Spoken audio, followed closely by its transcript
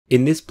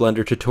In this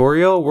Blender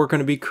tutorial, we're going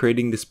to be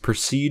creating this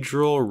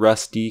procedural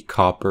rusty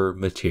copper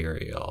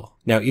material.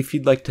 Now, if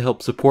you'd like to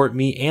help support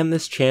me and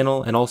this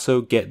channel and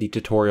also get the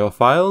tutorial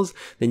files,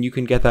 then you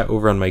can get that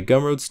over on my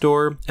Gumroad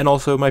store, and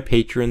also my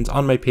patrons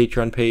on my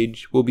Patreon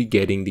page will be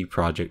getting the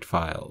project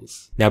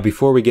files. Now,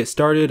 before we get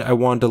started, I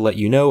wanted to let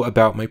you know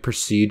about my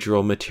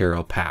procedural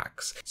material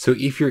packs. So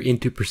if you're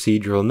into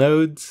procedural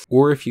nodes,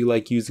 or if you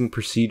like using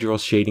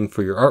procedural shading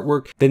for your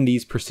artwork, then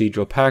these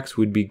procedural packs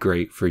would be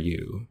great for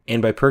you.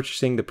 And by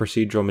purchasing the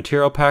procedural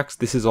material packs,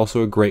 this is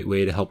also a great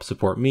way to help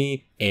support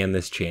me and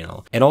this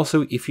channel. And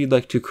also, if you'd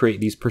like to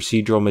create these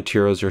procedural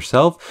materials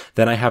yourself,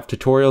 then I have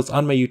tutorials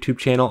on my YouTube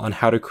channel on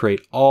how to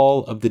create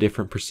all of the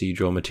different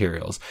procedural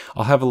materials.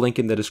 I'll have a link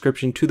in the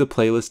description to the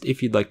playlist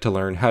if you'd like to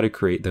learn how to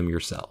create them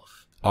yourself.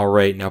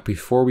 Alright, now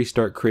before we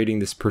start creating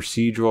this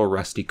procedural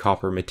rusty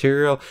copper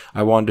material,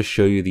 I wanted to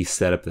show you the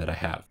setup that I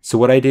have. So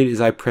what I did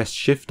is I pressed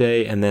Shift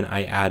A and then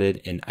I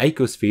added an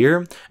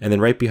icosphere, and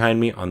then right behind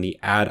me on the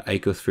Add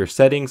Icosphere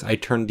settings, I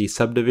turned these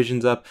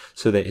subdivisions up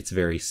so that it's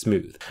very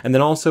smooth. And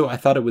then also I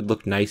thought it would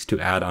look nice to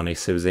add on a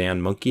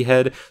Suzanne monkey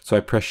head, so I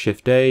pressed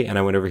Shift A and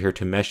I went over here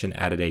to Mesh and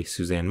added a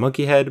Suzanne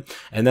monkey head,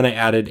 and then I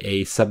added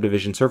a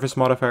subdivision surface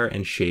modifier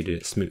and shaded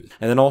it smooth.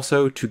 And then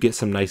also to get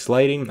some nice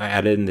lighting, I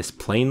added in this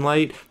plane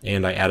light,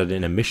 and I added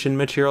an emission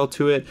material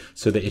to it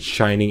so that it's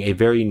shining a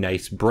very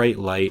nice bright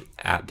light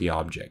at the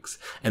objects.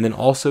 And then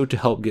also to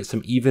help get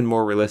some even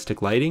more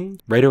realistic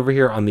lighting, right over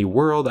here on the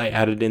world, I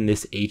added in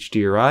this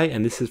Hdri,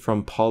 and this is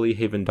from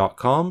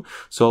polyhaven.com.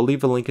 So I'll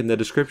leave a link in the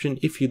description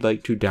if you'd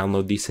like to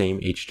download the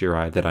same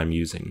Hdri that I'm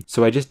using.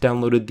 So I just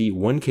downloaded the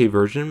 1K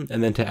version,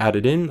 and then to add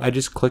it in, I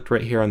just clicked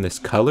right here on this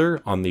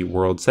color on the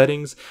world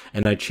settings,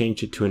 and I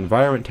changed it to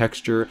environment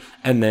texture,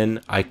 and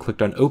then I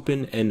clicked on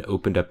open and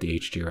opened up the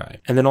Hdri.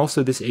 And then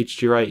also this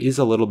Hdri is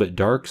a little bit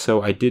dark,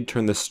 so I did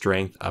turn the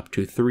strength up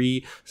to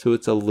 3, so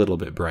it's a little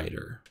bit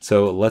brighter.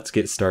 So let's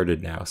get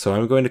started now. So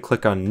I'm going to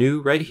click on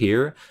new right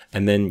here,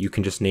 and then you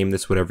can just name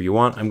this whatever you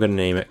want. I'm going to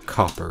name it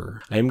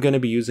copper. I am going to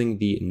be using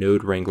the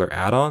Node Wrangler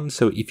add-on,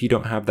 so if you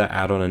don't have that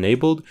add-on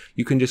enabled,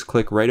 you can just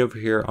click right over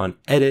here on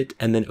edit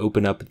and then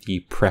open up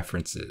the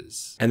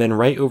preferences. And then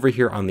right over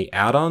here on the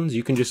add-ons,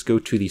 you can just go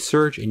to the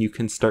search and you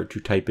can start to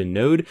type in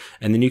Node,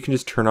 and then you can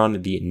just turn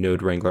on the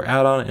Node Wrangler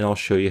add-on, and I'll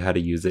show you how to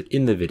use it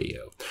in the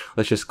video.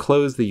 Let's just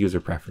close the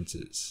user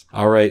preferences.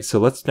 Alright, so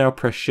let's now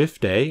press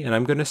Shift A, and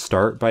I'm going to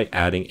start by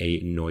adding a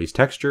noise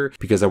texture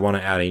because I want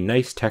to add a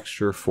nice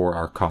texture for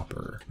our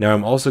copper. Now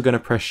I'm also going to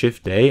press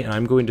Shift A, and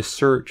I'm going to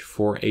search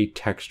for a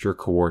texture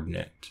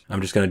coordinate.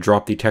 I'm just going to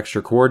drop the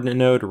texture coordinate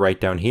node right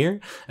down here,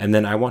 and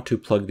then I want to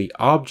plug the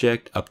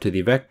object up to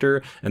the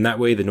vector, and that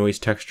way the noise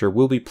texture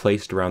will be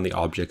placed around the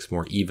objects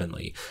more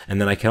evenly.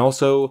 And then I can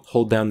also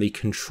hold down the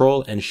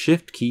Control and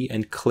Shift key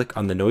and click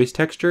on the noise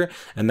texture,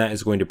 and that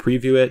is going to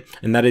preview it,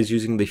 and that is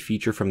using the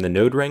feature from the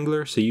Node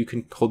Wrangler, so you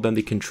can hold down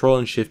the Control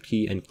and Shift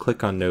key and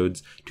click on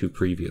nodes to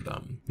preview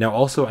them. Now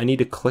also I need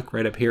to click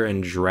right up here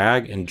and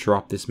drag and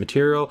drop this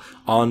material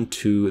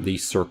onto the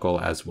circle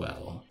as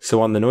well.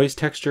 So on the noise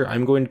texture,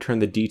 I'm going to turn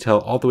the detail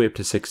all the way up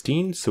to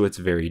 16, so it's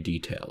very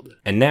detailed.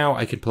 And now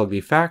I can plug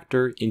the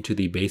factor into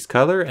the base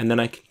color, and then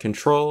I can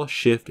Control,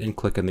 Shift, and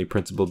click on the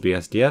Principled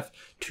BSDF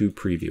to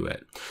preview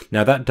it.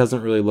 Now that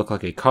doesn't really look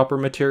like a copper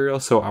material,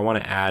 so I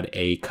want to add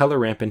a color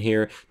ramp in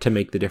here to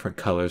make the different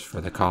colors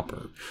for the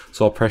copper.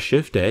 So I'll press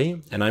Shift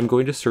A, and I'm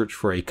going to search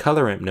for a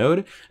color ramp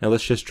node, and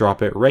let's just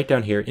drop it right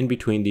down here in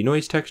between the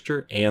noise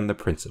texture and the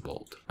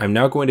principled. I'm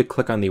now going to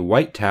click on the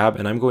white tab,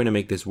 and I'm going to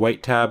make this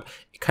white tab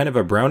kind of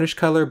a brownish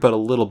color, but a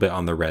little bit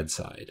on the red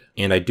side.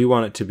 And I do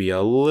want it to be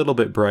a little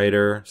bit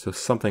brighter, so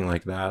something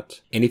like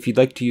that. And if you'd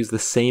like to use the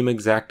same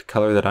exact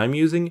color that I'm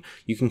using,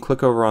 you can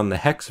click over on the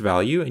hex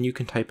value, and you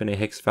can type in a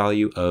hex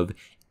value of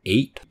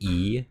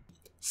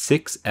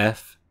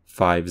 8E6F50.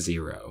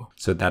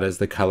 So that is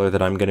the color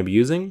that I'm going to be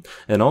using.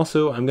 And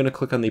also I'm going to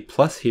click on the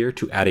plus here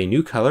to add a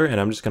new color, and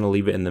I'm just going to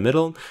leave it in the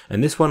middle.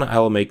 And this one I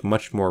will make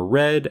much more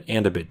red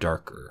and a bit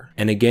darker.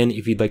 And again,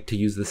 if you'd like to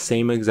use the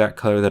same exact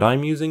color that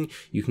I'm using,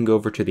 you can go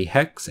over to the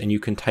hex and you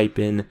can type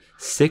in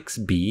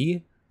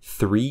 6B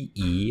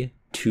 3E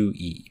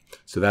 2E.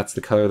 So that's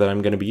the color that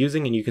I'm going to be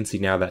using, and you can see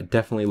now that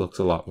definitely looks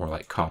a lot more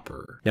like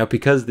copper. Now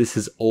because this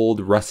is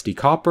old rusty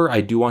copper,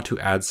 I do want to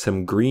add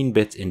some green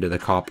bits into the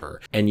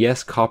copper. And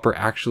yes, copper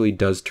actually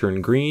does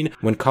turn green.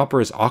 When copper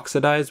is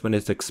oxidized, when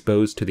it's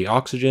exposed to the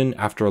oxygen,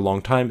 after a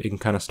long time, it can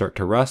kind of start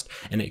to rust,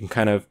 and it can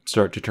kind of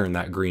start to turn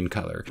that green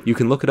color. You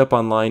can look it up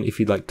online if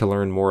you'd like to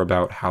learn more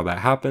about how that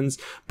happens,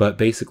 but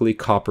basically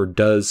copper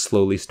does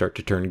slowly start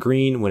to turn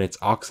green when it's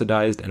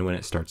oxidized and when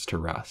it starts to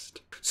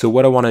rust. So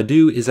what I want to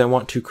do is I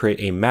want to create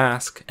a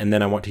mask, and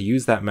then I want to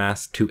use that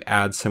mask to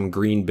add some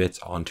green bits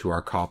onto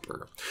our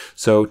copper.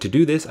 So to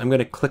do this, I'm going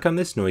to click on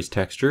this noise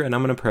texture, and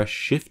I'm going to press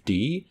Shift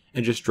D,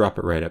 and just drop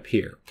it right up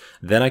here.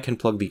 Then I can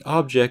plug the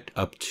object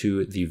up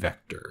to the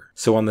vector.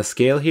 So on the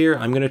scale here,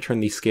 I'm going to turn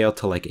the scale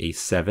to like a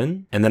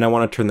 7, and then I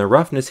want to turn the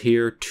roughness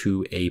here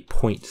to a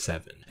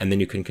 0.7. And then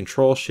you can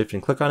control shift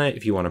and click on it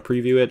if you want to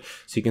preview it,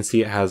 so you can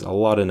see it has a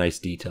lot of nice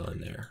detail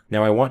in there.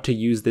 Now I want to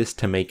use this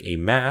to make a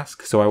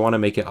mask, so I want to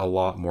make it a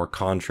lot more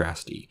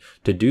contrasty.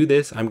 To do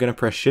this, I'm going to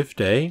press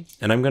Shift A,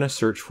 and I'm going to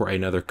search for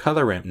another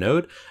color ramp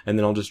node, and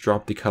then I'll just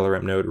drop the color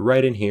ramp node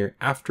right in here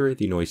after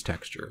the noise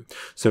texture.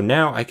 So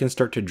now I can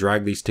start to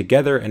drag these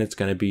together, and it's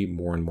going to be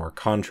more and more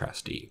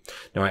contrasty.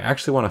 Now I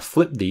actually want to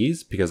flip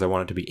these because I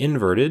want it to be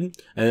inverted,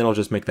 and then I'll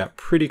just make that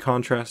pretty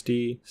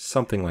contrasty,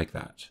 something like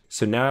that.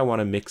 So now I want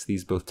to mix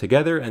these both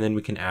together, and then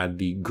we can add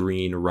the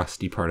green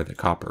rusty part of the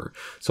copper.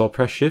 So I'll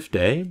press Shift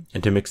A,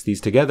 and to mix these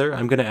together,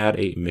 I'm going to add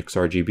a mix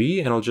RGB,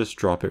 and I'll just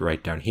drop it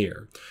right down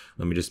here.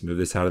 Let me just move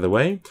this out of the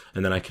way,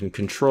 and then I can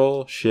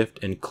control,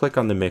 shift, and click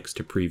on the mix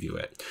to preview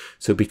it.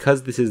 So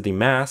because this is the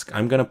mask,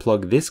 I'm going to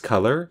plug this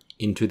color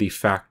into the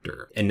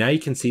factor. And now you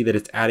can see that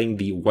it's adding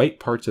the white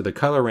parts of the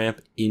color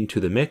ramp into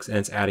the mix, and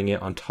it's adding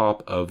it on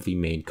top of the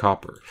main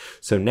copper.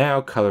 So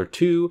now color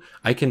 2,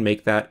 I can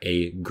make that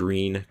a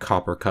green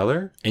copper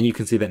color, and you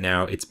can see that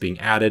now it's being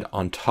added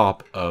on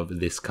top of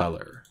this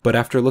color. But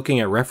after looking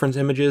at reference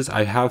images,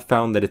 I have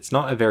found that it's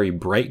not a very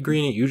bright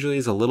green. It usually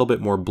is a little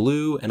bit more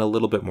blue and a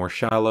little bit more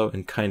shallow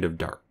and kind of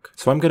dark.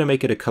 So I'm going to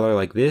make it a color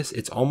like this.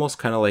 It's almost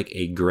kind of like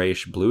a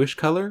grayish bluish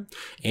color.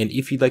 And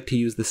if you'd like to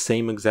use the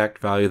same exact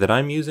value that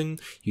I'm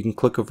using, you can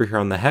click over here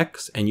on the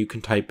hex and you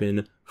can type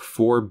in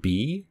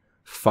 4B,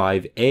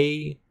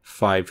 5A,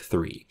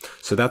 5.3.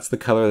 So that's the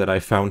color that I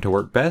found to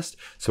work best.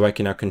 So I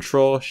can now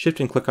control, shift,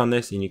 and click on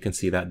this, and you can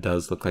see that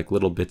does look like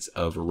little bits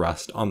of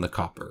rust on the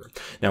copper.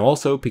 Now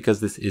also, because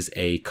this is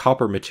a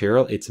copper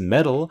material, it's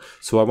metal,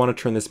 so I want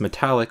to turn this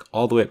metallic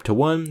all the way up to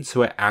 1,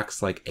 so it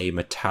acts like a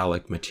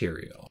metallic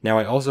material. Now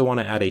I also want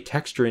to add a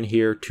texture in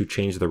here to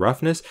change the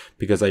roughness,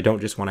 because I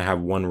don't just want to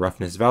have one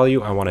roughness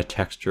value, I want a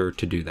texture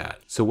to do that.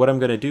 So what I'm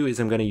going to do is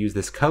I'm going to use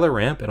this color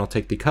ramp, and I'll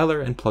take the color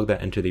and plug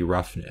that into the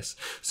roughness.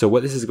 So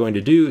what this is going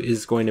to do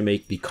is going to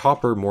make the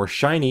copper more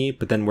shiny,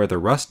 but then where the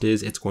rust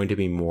is, it's going to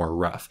be more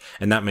rough.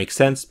 And that makes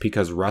sense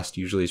because rust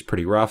usually is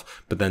pretty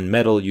rough, but then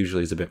metal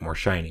usually is a bit more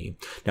shiny.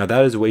 Now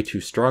that is way too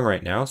strong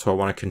right now, so I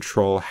want to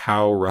control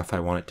how rough I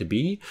want it to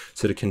be.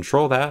 So to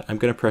control that, I'm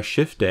going to press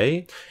Shift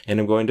A, and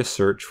I'm going to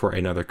search for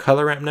another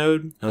color ramp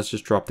node. And let's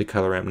just drop the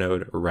color ramp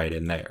node right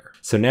in there.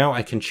 So now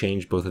I can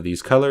change both of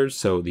these colors.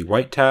 So the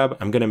white tab,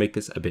 I'm going to make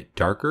this a bit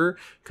darker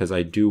because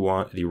I do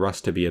want the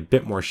rust to be a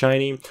bit more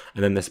shiny.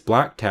 And then this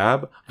black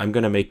tab, I'm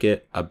going to make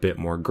it a bit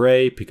more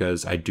gray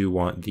because I do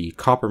want the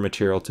copper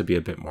material to be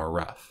a bit more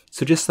rough.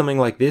 So just something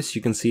like this,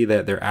 you can see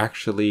that they're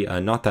actually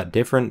not that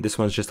different. This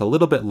one's just a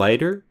little bit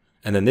lighter,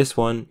 and then this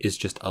one is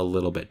just a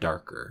little bit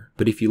darker.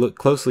 But if you look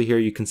closely here,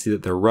 you can see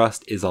that the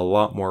rust is a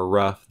lot more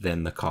rough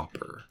than the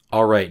copper.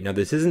 Alright, now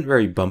this isn't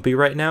very bumpy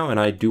right now, and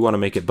I do want to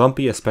make it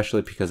bumpy,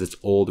 especially because it's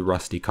old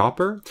rusty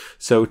copper.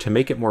 So to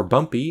make it more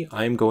bumpy,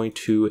 I'm going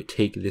to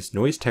take this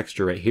noise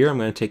texture right here, I'm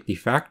going to take the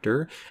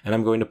factor, and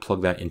I'm going to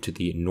plug that into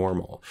the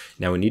normal.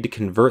 Now we need to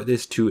convert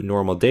this to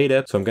normal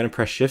data, so I'm going to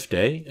press Shift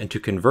A, and to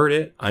convert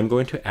it, I'm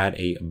going to add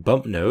a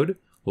bump node.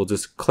 We'll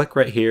just click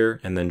right here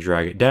and then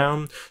drag it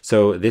down.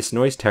 So this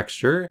noise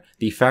texture,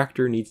 the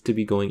factor needs to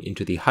be going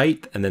into the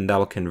height, and then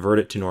that'll convert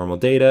it to normal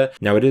data.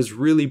 Now it is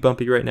really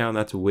bumpy right now, and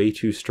that's way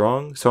too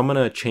strong. So I'm going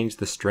to change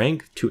the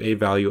strength to a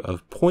value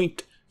of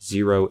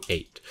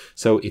 0.08.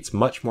 So it's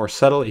much more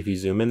subtle. If you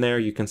zoom in there,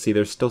 you can see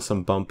there's still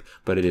some bump,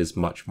 but it is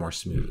much more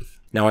smooth.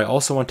 Now I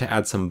also want to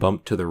add some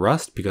bump to the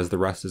rust because the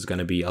rust is going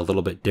to be a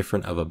little bit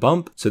different of a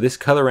bump. So this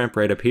color ramp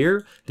right up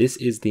here, this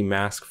is the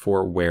mask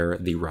for where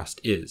the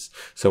rust is.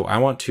 So I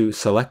want to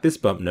select this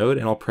bump node,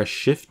 and I'll press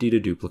Shift D to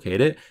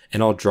duplicate it,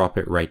 and I'll drop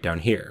it right down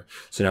here.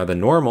 So now the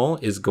normal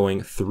is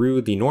going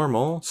through the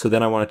normal. So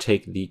then I want to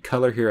take the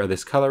color here of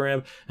this color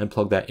ramp and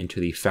plug that into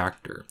the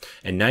factor.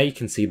 And now you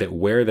can see that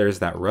where there's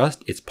that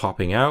rust, it's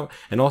popping out.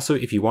 And also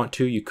if you want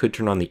to, you could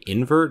turn on the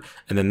invert,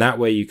 and then that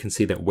way you can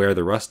see that where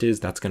the rust is,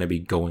 that's going to be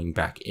going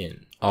back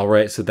in.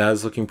 Alright, so that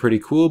is looking pretty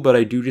cool, but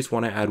I do just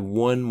want to add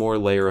one more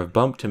layer of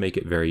bump to make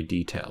it very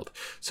detailed.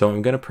 So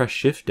I'm going to press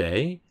Shift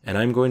A, and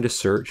I'm going to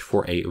search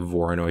for a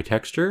Voronoi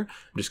texture.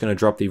 I'm just going to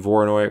drop the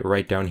Voronoi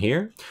right down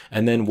here.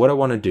 And then what I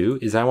want to do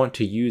is I want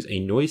to use a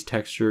noise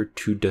texture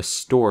to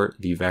distort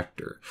the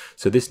vector.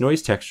 So this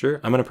noise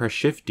texture, I'm going to press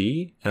Shift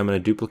D, and I'm going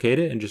to duplicate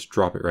it and just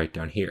drop it right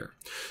down here.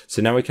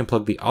 So now we can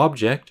plug the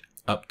object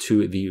up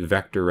to the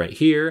vector right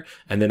here,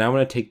 and then I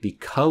want to take the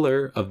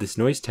color of this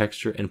noise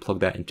texture and plug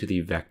that into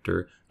the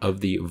vector of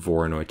the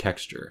Voronoi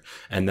texture.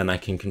 And then I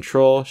can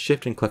control,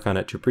 shift, and click on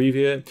it to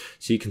preview it.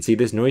 So you can see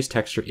this noise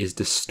texture is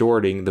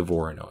distorting the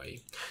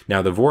Voronoi.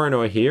 Now the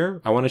Voronoi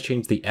here, I want to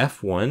change the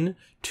F1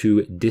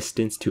 to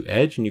distance to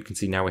edge, and you can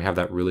see now we have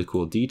that really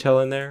cool detail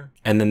in there.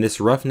 And then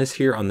this roughness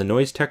here on the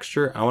noise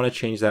texture, I want to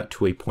change that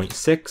to a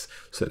 0.6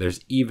 so that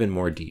there's even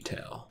more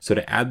detail. So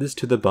to add this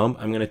to the bump,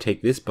 I'm going to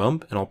take this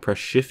bump and I'll press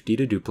Shift D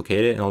to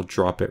duplicate it, and I'll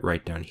drop it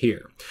right down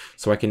here.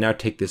 So I can now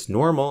take this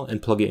normal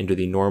and plug it into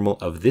the normal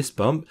of this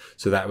bump,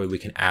 so that way we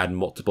can add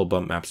multiple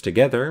bump maps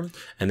together.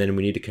 And then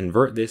we need to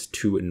convert this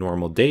to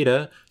normal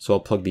data, so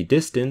I'll plug the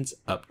distance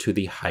up to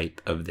the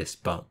height of this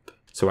bump.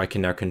 So I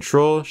can now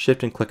Control,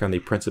 Shift, and click on the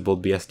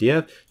principled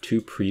BSDF to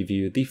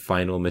preview the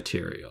final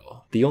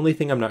material. The only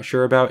thing I'm not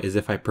sure about is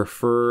if I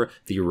prefer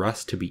the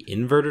rust to be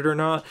inverted or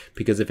not,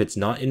 because if it's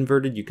not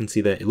inverted, you can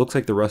see that it looks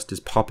like the rust is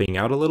popping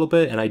out a little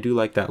bit, and I do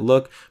like that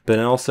look. But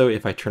then also,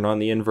 if I turn on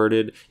the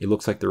inverted, it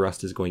looks like the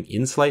rust is going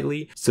in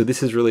slightly. So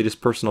this is really just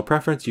personal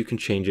preference. You can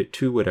change it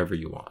to whatever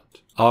you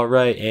want.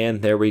 Alright,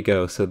 and there we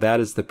go. So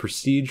that is the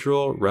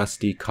procedural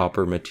rusty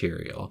copper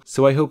material.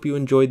 So I hope you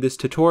enjoyed this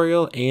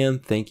tutorial,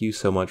 and thank you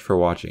so much for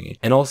watching it.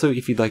 And also,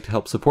 if you'd like to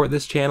help support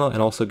this channel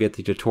and also get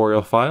the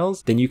tutorial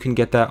files, then you can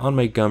get that on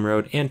my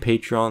Gumroad and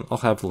Patreon. I'll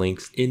have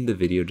links in the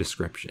video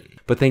description.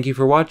 But thank you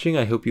for watching.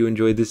 I hope you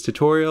enjoyed this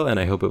tutorial, and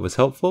I hope it was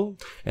helpful,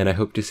 and I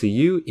hope to see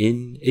you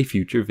in a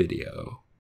future video.